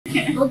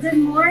Well, good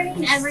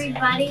morning,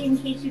 everybody. In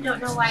case you don't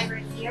know why we're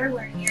here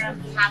on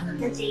behalf of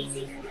the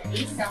DAISY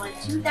Committee. So in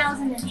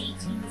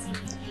 2018,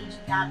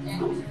 CVPH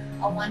adopted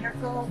a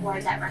wonderful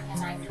award that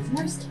recognizes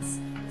nurses.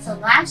 So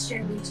last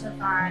year we took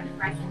on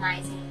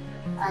recognizing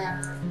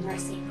a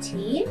nursing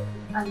team,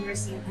 a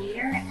nursing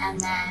leader, and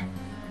then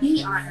the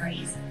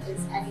honorees is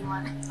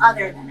anyone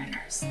other than a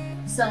nurse.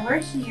 So we're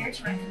here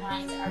to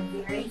recognize our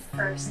very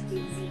first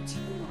DAISY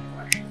Team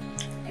Award.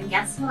 And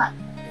guess what?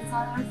 It's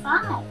on our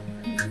file.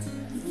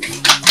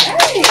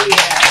 Hey!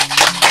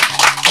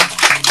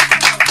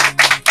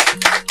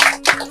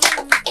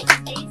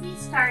 DAISY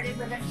started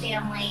with a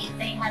family.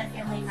 They had a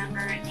family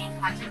member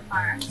named Patrick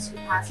Barnes who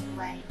passed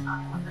away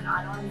of an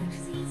autoimmune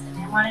disease, and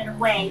they wanted a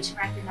way to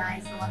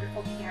recognize the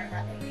wonderful care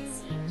that they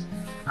received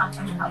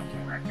from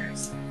healthcare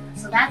workers.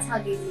 So that's how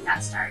DAISY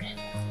got started.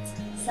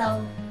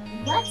 So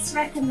let's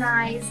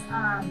recognize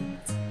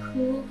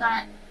who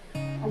got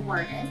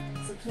awarded.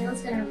 So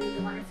Kayla's going to read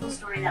the wonderful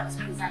story that was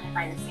presented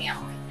by the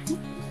family.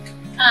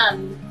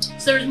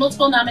 So there's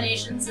multiple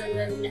nominations, and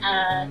then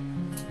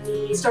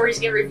the stories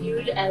get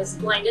reviewed as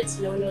blinded,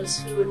 so no one knows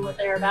who and what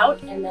they're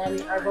about, and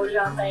then are voted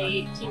on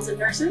by teams of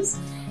nurses.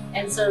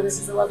 And so this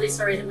is a lovely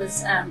story that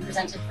was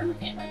presented from the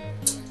family.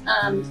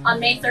 On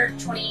May 3rd,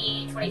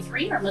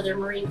 2023, our mother,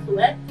 Maureen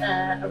Clouet,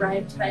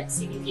 arrived at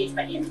CVPH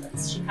by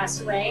ambulance. She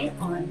passed away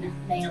on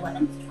May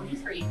 11th,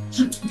 23.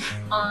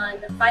 On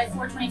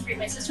 5/4/23,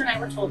 my sister and I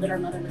were told that our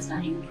mother was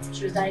dying.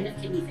 She was dying of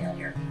kidney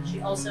failure.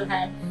 She also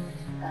had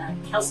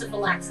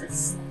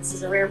calciphylaxis. This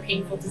is a rare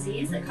painful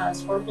disease that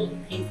caused horrible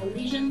painful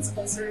lesions,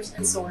 ulcers,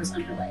 and sores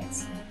on her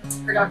legs.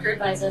 Her doctor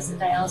advised us that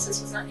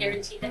dialysis was not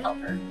guaranteed to help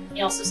her.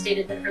 He also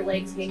stated that her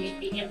legs may need to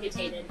be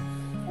amputated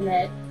and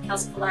that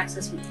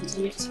calciphylaxis would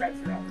continue to spread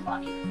throughout the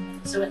body.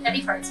 So with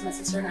heavy hearts, my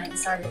sister and I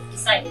decided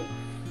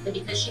that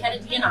because she had a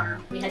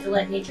DNR, we had to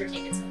let nature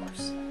take its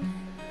course.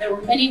 There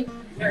were many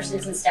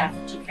nurses and staff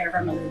that took care of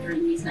our mother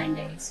during these 9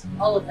 days.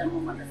 All of them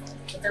were wonderful,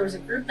 but there was a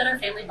group that our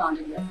family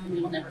bonded with, and we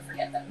will never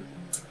forget them.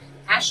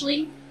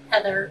 Ashleigh,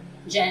 Heather,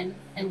 Jen,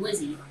 and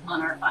Lizzie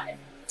on our 5.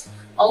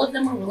 All of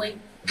them were willing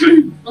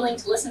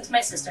to listen to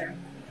my sister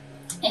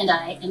and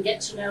I and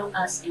get to know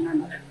us and our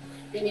mother.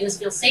 They made us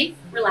feel safe,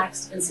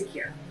 relaxed, and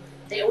secure.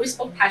 They always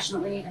spoke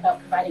passionately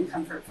about providing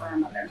comfort for our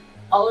mother.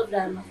 All of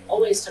them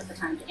always took the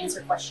time to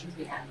answer questions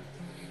we had.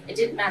 It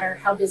didn't matter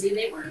how busy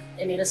they were,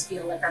 they made us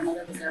feel like our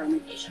mother was their only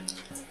patient.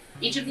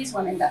 Each of these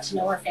women got to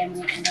know our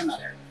family and our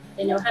mother.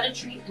 They know how to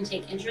treat and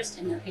take interest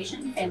in their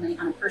patient and family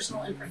on a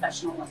personal and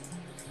professional level.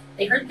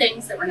 They heard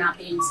things that were not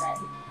being said.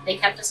 They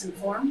kept us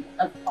informed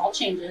of all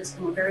changes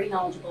and were very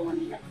knowledgeable when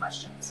we had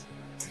questions.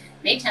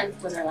 May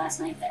 10th was our last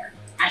night there.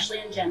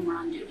 Ashleigh and Jen were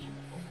on duty.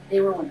 They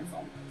were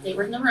wonderful. They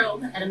were in the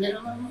room at a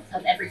minimum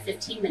of every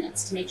 15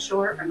 minutes to make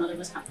sure our mother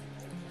was comfortable.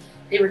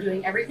 They were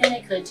doing everything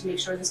they could to make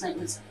sure this night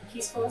was as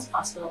peaceful as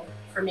possible,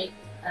 from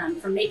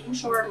making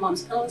sure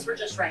Mom's pillows were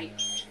just right,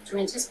 to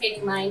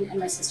anticipating mine and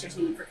my sister's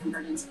need for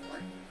comfort and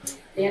support.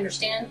 They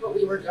understand what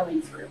we were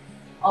going through.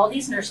 All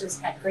these nurses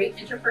had great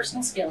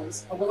interpersonal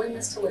skills, a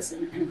willingness to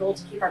listen, and a goal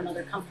to keep our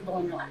mother comfortable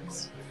and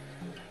relaxed.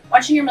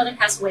 Watching your mother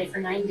pass away for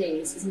 9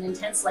 days is an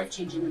intense,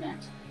 life-changing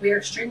event. We are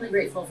extremely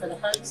grateful for the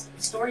hugs,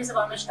 stories of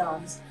Amish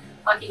dogs,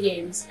 hockey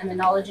games, and the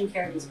knowledge and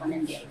care these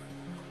women gave.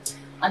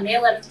 On May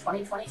 11th,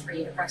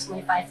 2023, at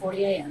approximately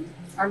 5:40 a.m.,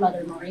 our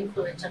mother, Maureen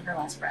Clouet, took her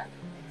last breath.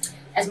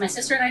 As my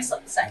sister and I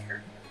slept beside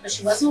her, but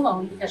she wasn't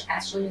alone because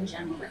Ashleigh and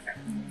Jen were with her.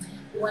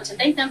 We want to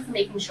thank them for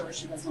making sure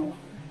she wasn't alone.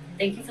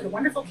 Thank you for the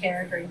wonderful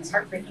care during this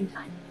heartbreaking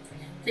time.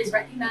 Please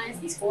recognize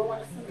these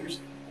 4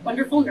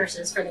 wonderful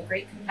nurses for their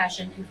great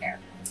compassion and care.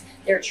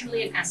 They are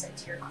truly an asset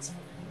to your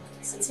hospital.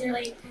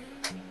 Sincerely,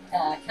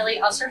 Kelly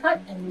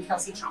Osterhut and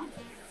Kelsey Chong.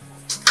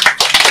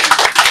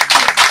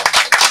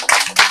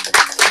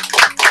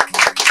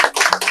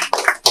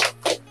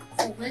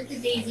 So with the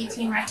DAISY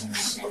team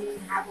recognition, we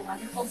have a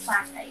wonderful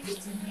plaque that you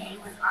can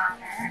hang with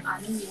honor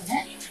on the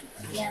unit.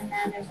 And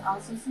then there's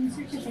also some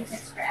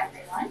certificates for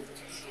everyone.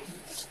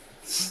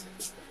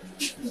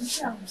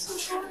 I'm so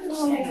sorry.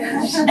 Oh my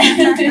gosh. Oh my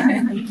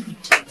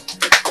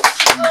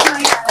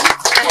gosh.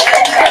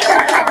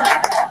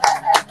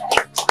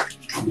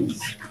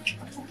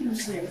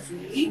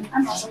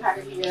 I'm also proud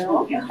of you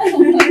for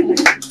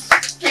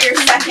your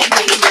second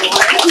DAISY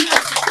award.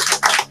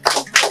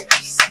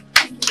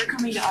 Thank you for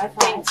coming to our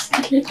class.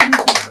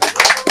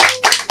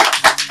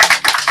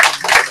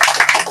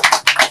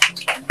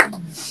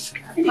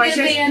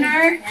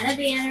 And a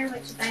banner,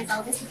 which you guys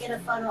all get to get a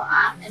photo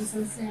op, and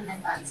some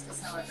cinnamon buns to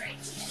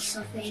celebrate.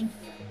 So thank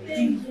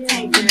you.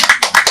 Thank you.